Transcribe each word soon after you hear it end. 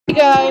Hey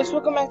guys,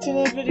 welcome back to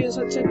another video.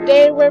 So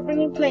today we're going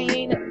to be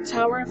playing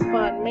Tower of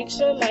Fun. Make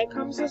sure to like,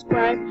 comment,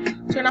 subscribe,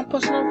 turn on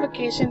post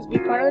notifications, be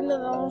part of the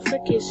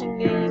notification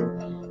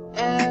gang,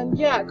 and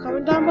yeah,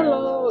 comment down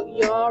below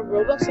your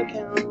Roblox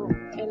account,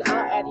 and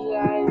I'll add you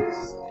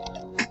guys.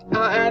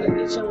 I'll add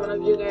each and one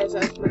of you guys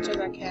as much as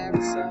I can.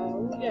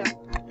 So yeah,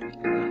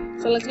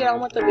 so let's get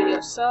on with the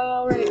video.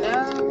 So right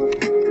now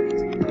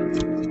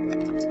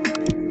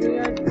we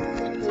are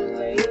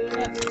playing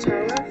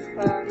Tower of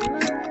Fun.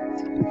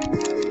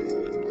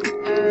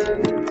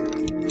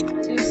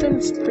 This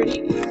seems pretty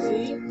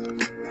easy.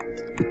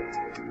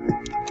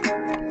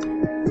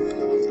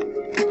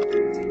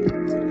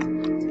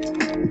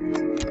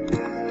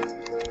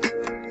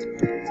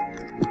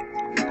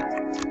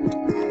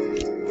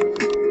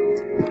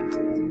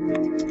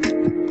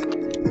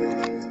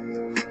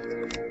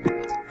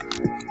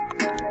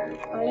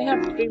 I only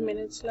have 3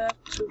 minutes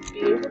left to be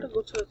able to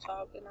go to the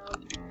top, and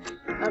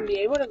I'll be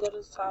able to go to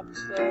the top.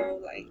 So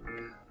like,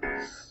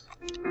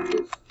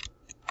 oof.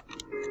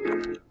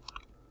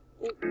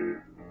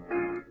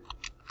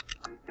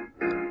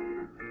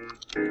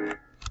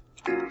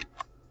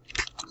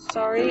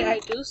 Sorry, I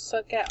do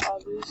suck at all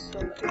these, so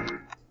like,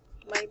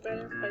 might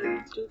better if I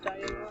do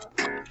die a lot.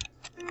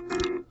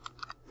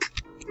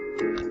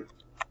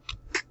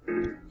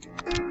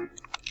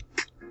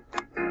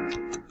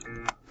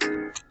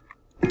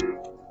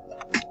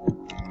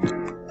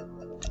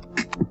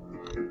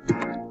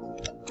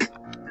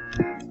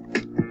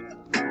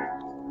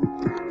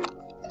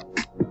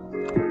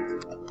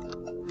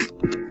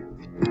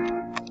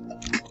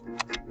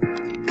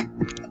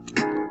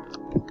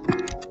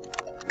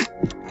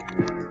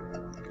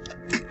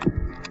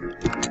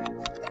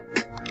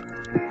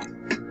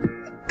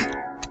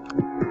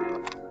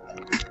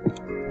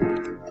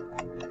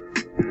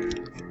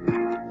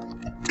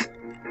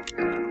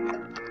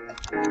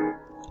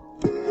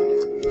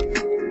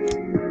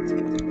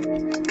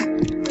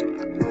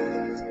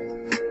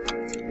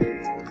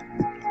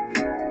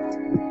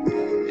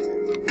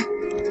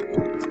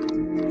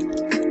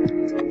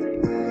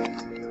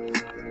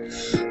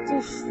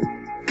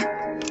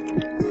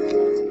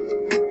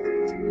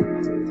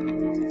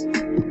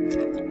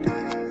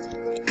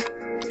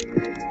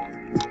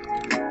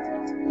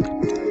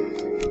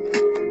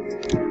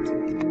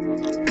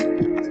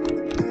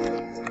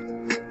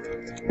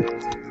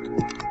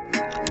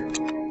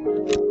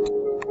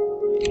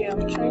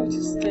 I'm trying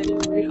to study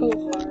real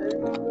hard,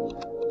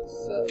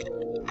 so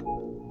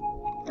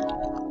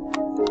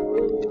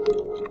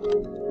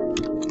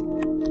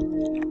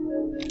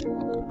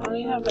I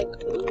only have like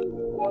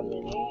 1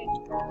 minute.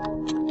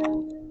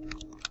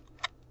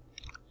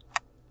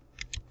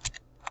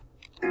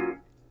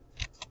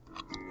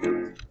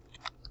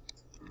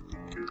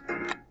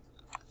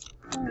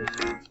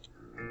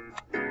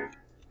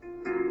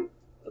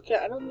 Okay,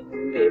 I don't think I'm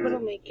gonna be able to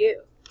make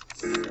it,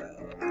 so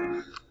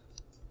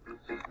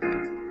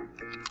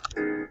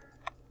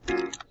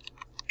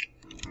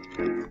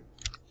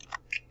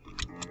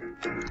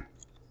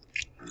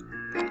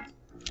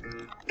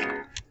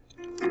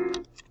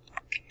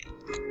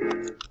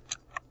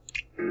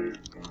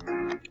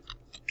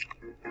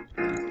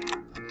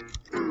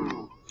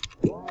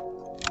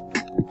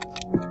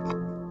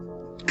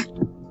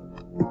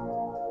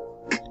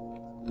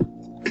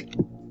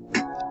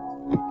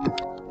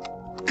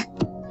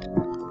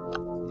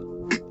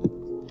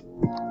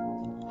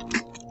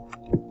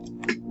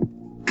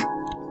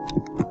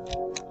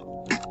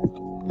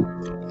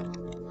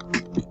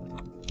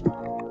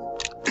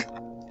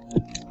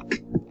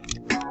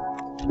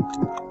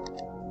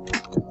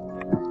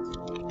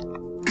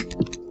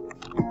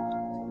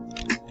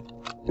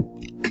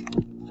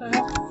I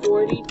have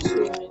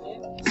 42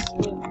 minutes.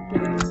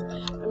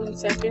 I mean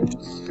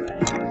seconds. I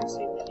didn't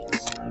say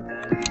minutes, my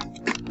bad.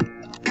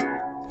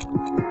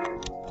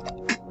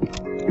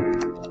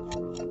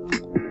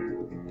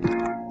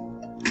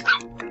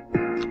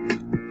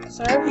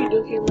 Sorry if you do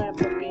hear my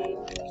puppy.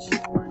 She's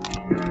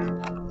barking.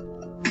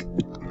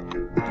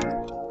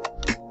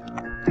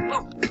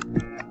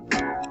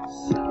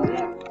 So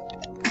yeah.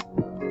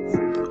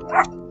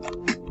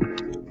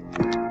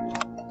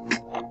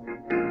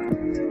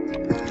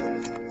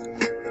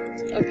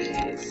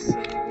 Okay, so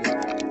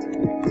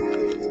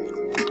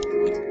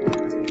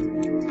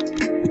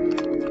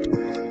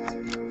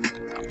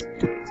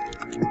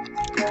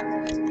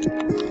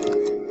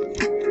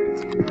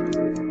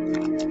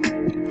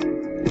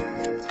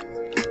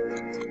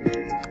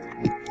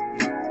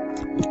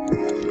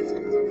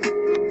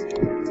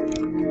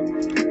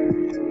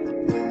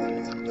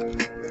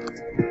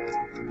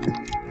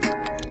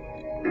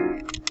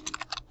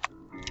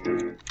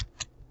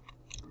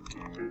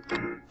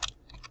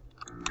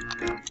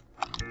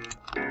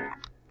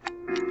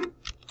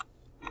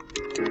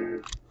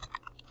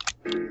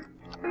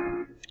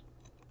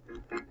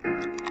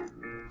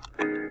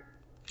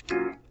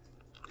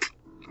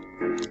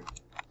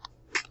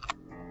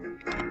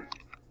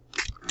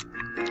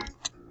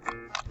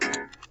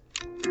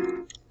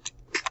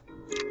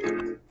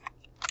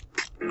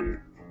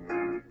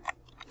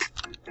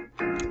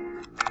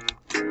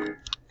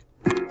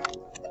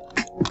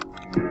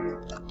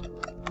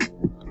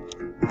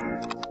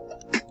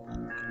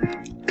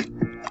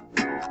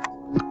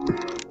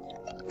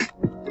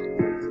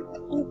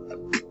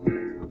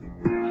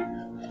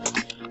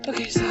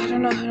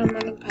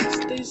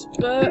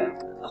but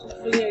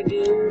hopefully I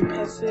do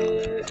pass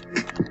it.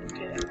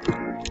 Okay.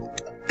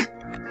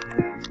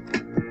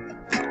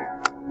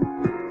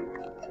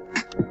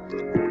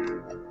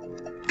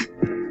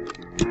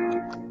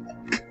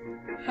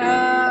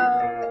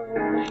 How?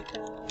 Oh my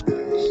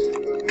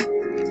gosh.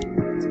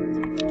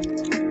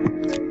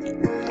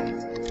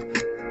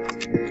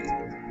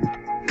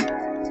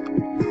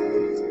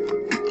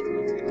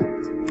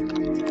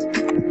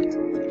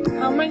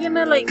 How am I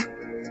gonna like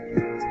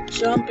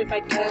jump if I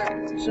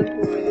can't jump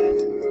over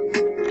that?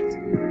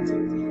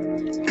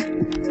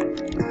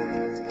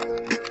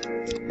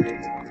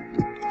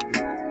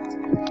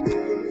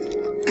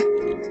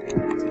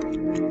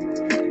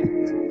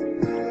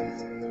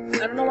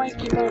 I don't know why I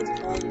keep on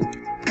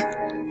falling.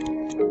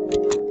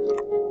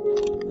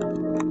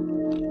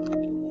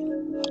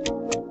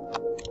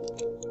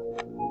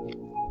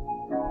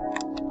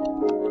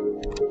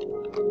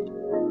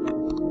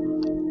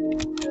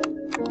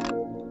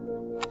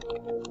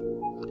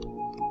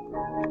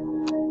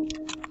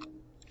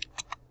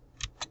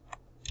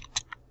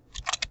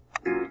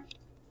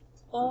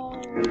 Oh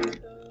my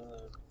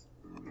god.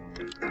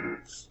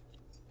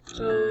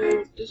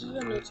 So, this is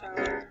a new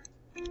tower.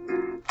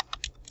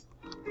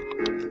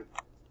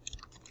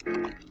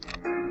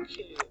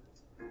 Okay.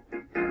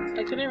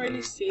 I couldn't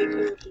really see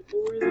because the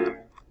people were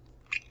there.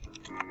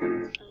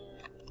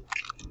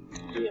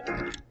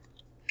 Yeah.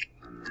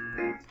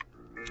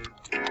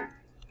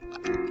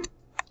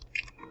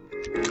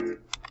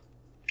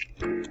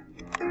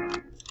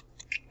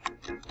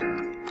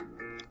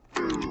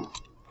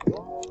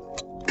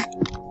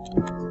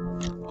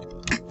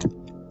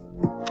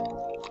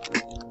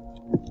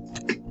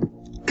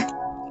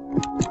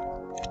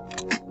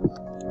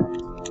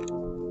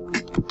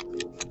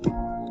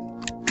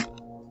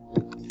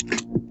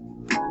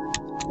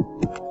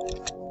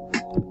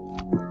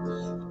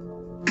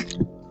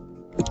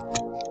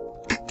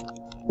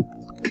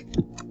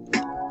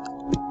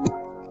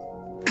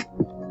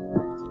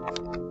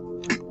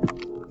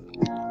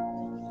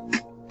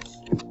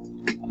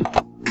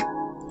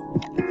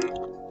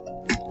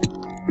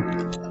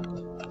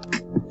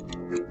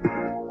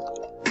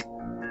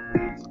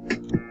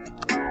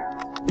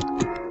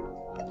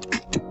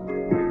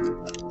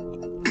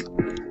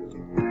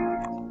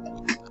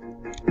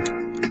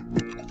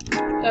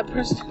 That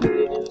person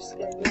really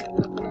scared me. I'm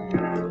not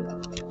gonna lie.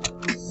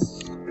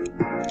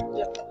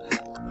 Yep.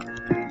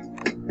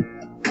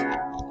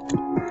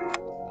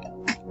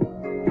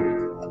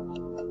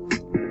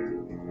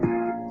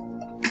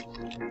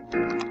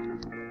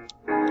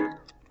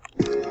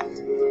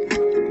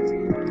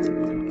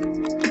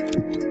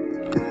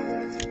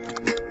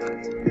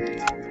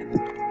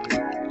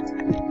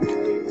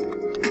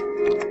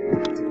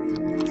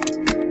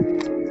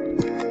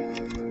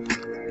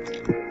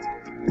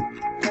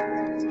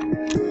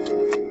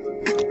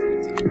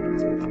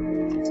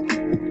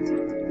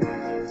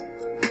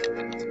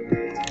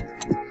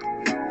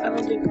 I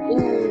don't think.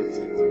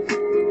 Ooh.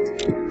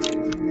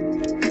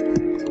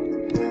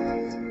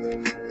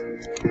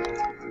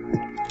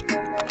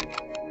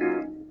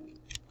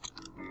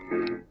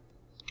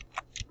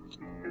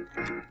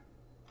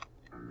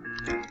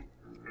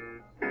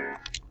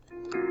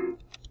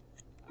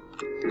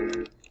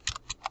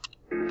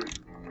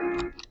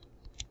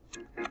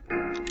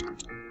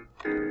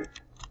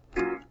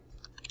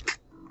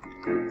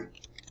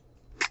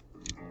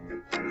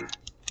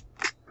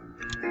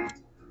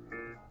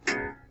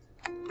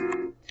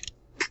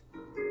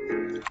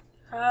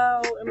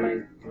 How am I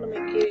gonna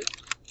make it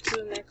to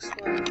the next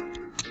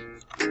one?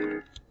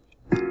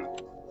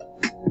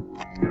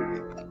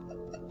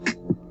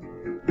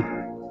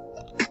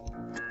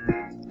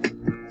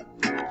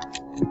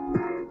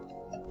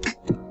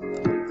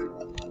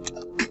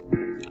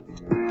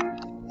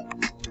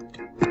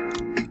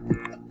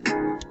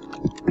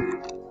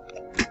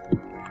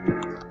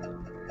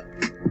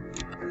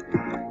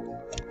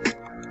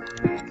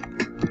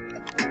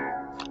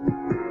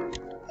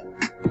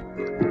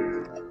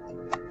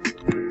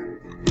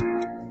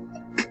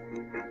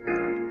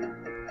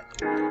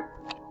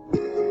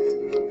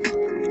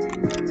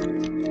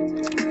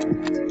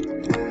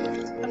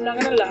 I'm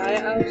not gonna lie,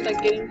 I was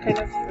like getting kind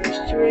of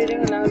frustrated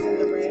when I was in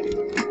the red.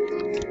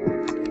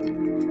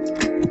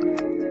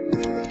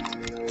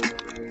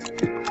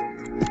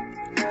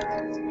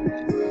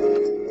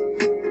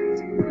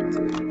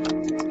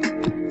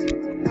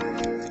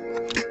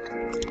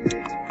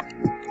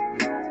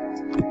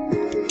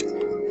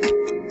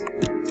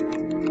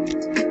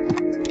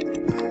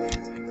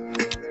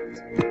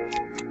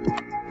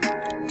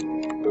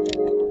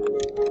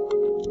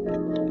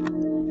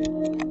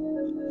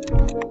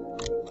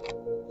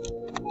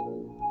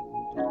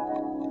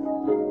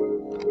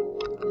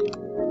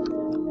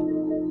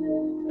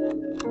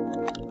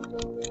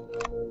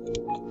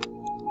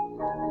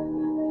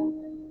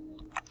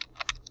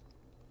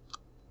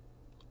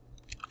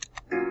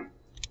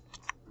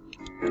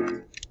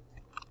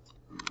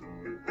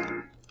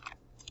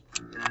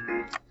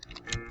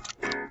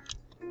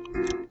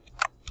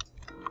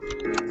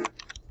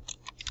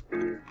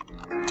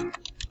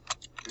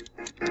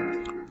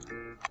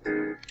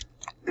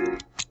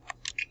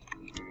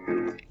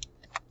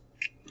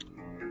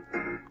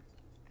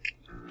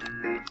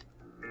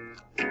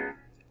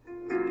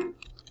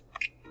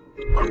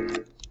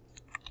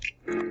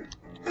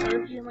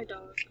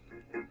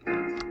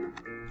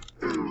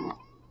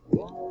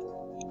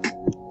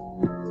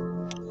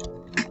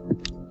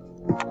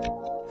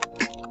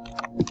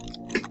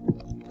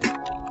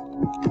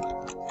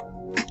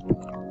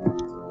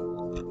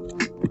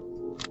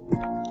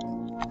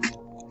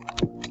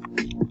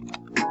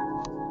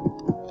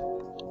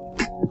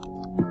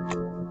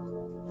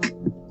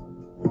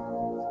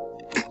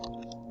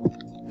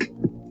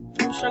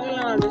 struggling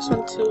on this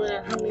one too, and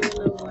I don't even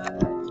know why.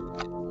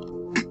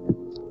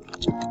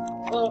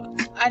 Well,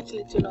 I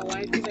actually do know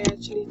why, because I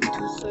actually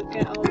do suck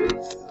at all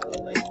these. So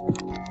like,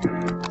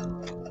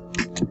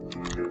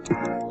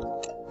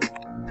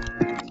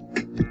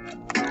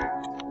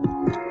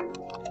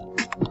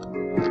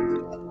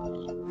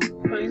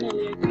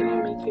 finally, I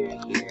couldn't make it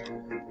right here.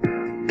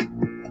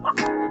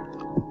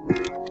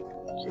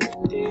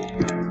 Right there.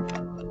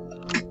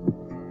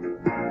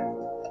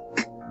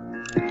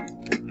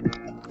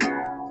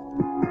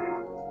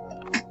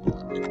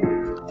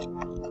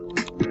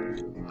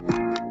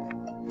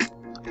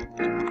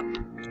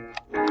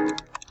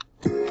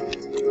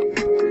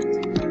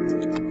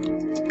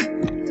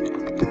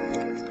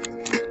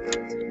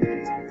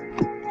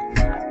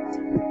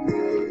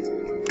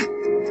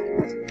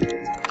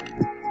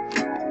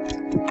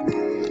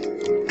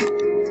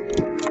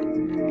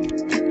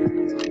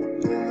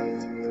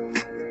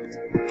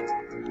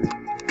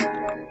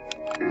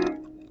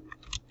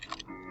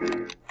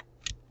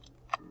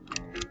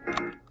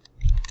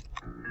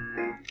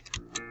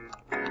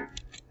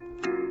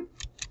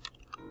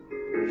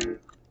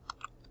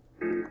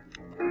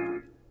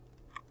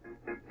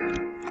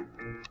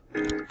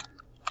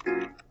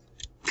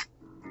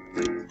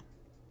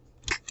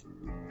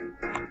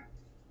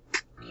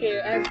 Okay,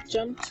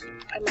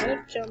 I might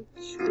have jumped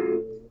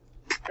too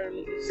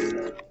early,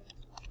 so.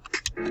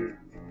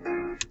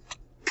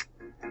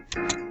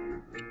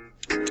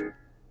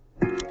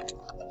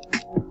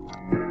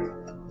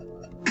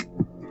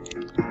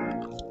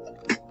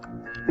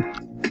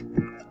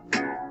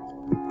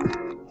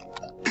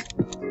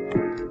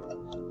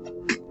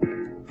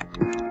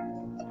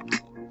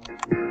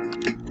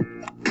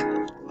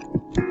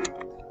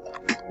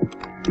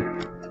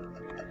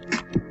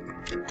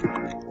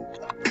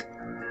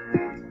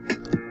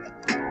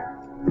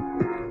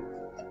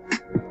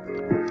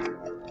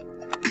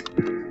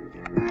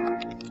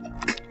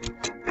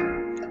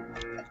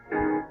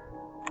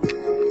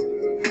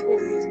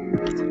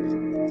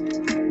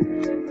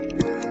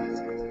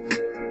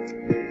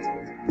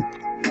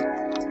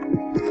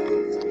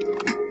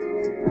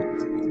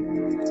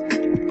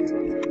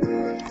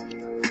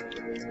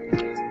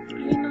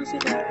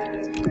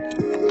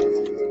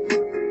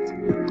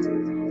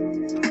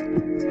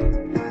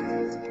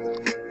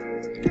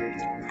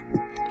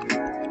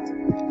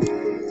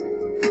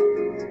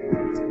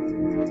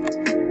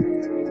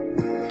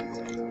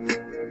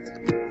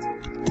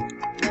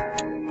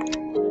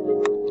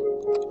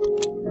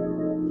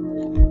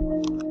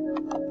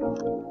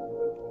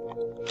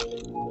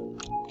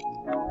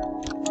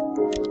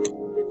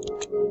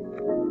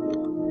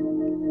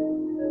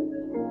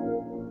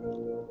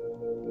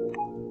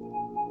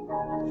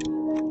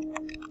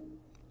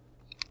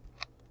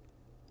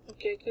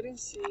 Okay, I couldn't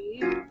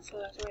see, so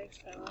that's where I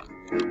fell.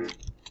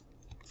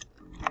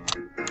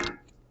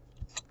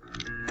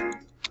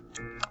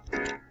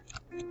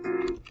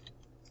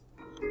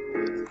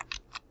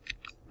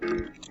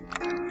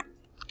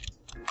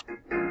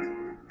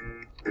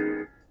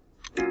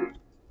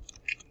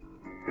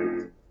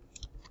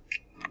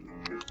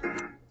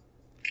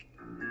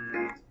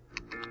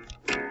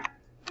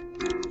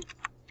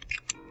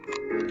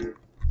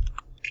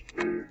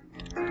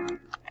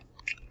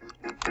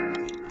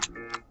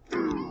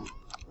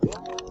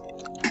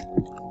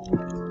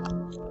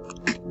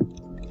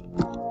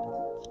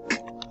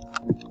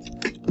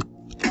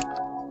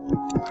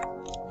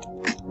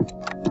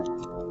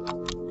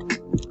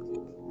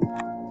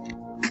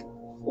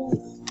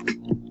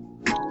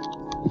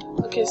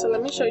 Okay, so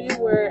let me show you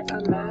where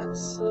I'm at.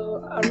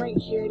 So I'm right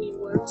here. I need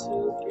 1,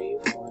 2, 3,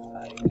 4,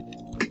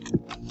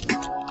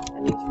 5. I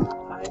need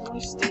 5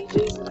 more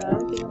stages, and I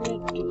don't think I'm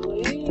gonna do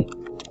it.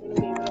 I'm gonna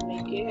be able to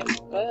make it,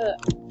 but